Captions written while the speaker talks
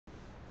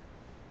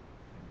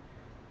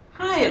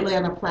Hi,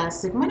 Atlanta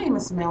Plastic. My name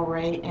is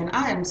MellRaye, and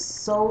I am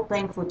so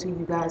thankful to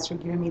you guys for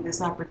giving me this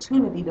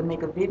opportunity to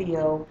make a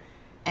video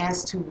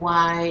as to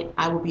why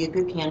I would be a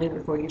good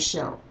candidate for your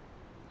show.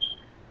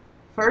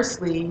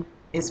 Firstly,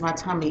 is my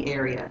tummy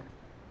area.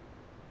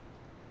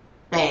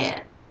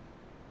 Bad.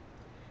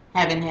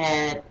 Having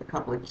had a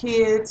couple of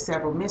kids,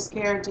 several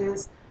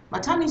miscarriages, my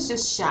tummy's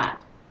just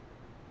shot.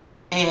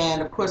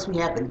 And of course, we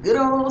have the good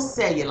old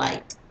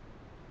cellulite.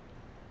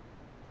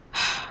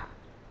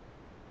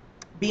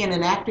 Being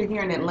an actor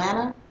here in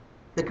Atlanta,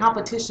 the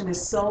competition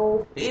is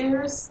so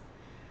fierce.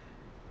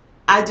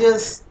 I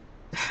just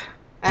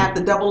I have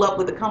to double up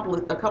with a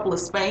couple of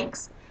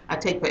spanks. I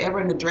take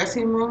forever in the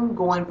dressing room,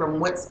 going from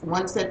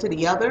one set to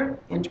the other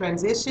in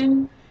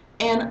transition,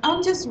 and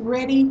I'm just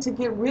ready to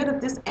get rid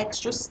of this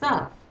extra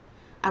stuff.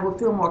 I would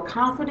feel more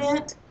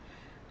confident.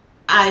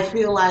 I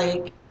feel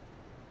like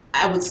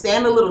I would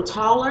stand a little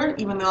taller,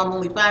 even though I'm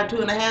only 5'2"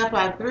 and a half,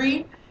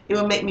 5'3". It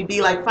would make me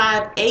be like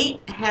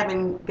 5'8",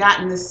 having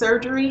gotten this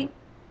surgery.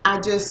 I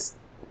just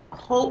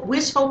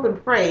wish, hope,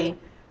 and pray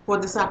for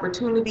this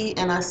opportunity,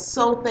 and I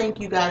so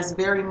thank you guys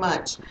very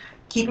much.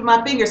 Keeping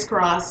my fingers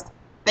crossed.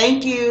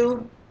 Thank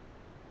you.